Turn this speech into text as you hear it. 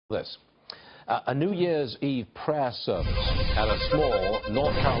This. A New Year's Eve prayer service at a small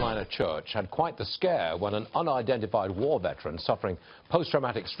North Carolina church had quite the scare when an unidentified war veteran suffering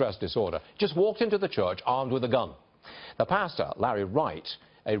post-traumatic stress disorder just walked into the church armed with a gun. The pastor, Larry Wright,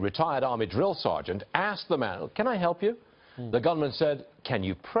 a retired Army drill sergeant, asked the man, "Can I help you?" The gunman said, "Can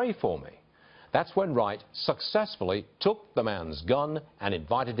you pray for me?" That's when Wright successfully took the man's gun and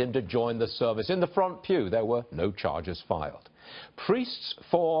invited him to join the service in the front pew. There were no charges filed. Priests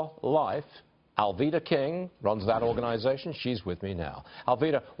for Life, Alveda King runs that organization. She's with me now.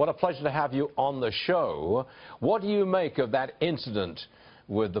 Alveda, what a pleasure to have you on the show. What do you make of that incident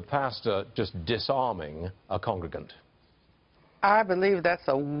with the pastor just disarming a congregant? I believe that's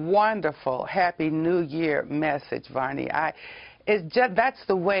a wonderful Happy New Year message, Varney. That's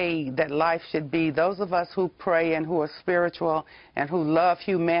the way that life should be. Those of us who pray and who are spiritual and who love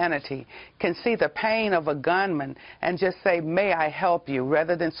humanity can see the pain of a gunman and just say, "May I help you,"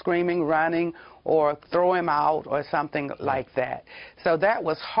 rather than screaming, running, or throw him out or something like that. So that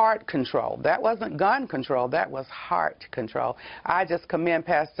was heart control. That wasn't gun control. That was heart control. I just commend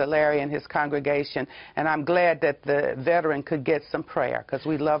Pastor Larry and his congregation, and I'm glad that the veteran could get some prayer because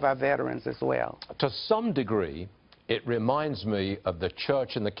we love our veterans as well. To some degree, it reminds me of the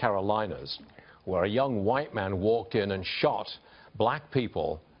church in the Carolinas where a young white man walked in and shot black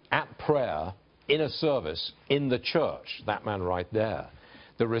people at prayer in a service in the church. That man right there.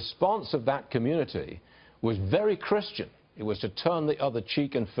 The response of that community was very Christian. It was to turn the other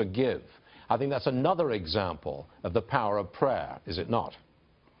cheek and forgive. I think that's another example of the power of prayer, is it not?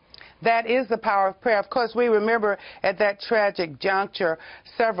 That is the power of prayer. Of course, we remember at that tragic juncture,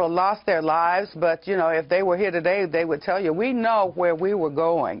 several lost their lives, but, you know, if they were here today, they would tell you, we know where we were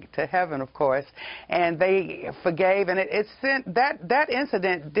going, to heaven, of course, and they forgave, and that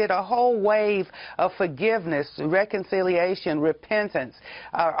incident did a whole wave of forgiveness, reconciliation, repentance,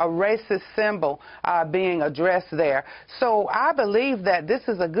 a racist symbol being addressed there. So I believe that this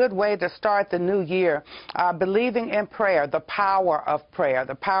is a good way to start the new year, believing in prayer, the power of prayer,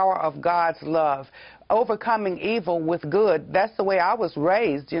 the power of God's love, overcoming evil with good. That's the way I was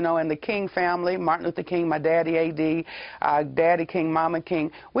raised, you know, in the King family. Martin Luther King, my daddy, A.D., Daddy King, Mama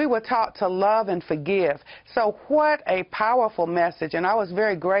King. We were taught to love and forgive. So what a powerful message, and I was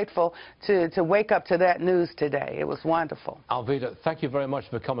very grateful to wake up to that news today. It was wonderful. Alveda, thank you very much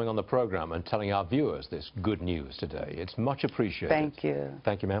for coming on the program and telling our viewers this good news today. It's much appreciated. Thank you.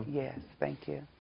 Thank you, ma'am. Yes, thank you.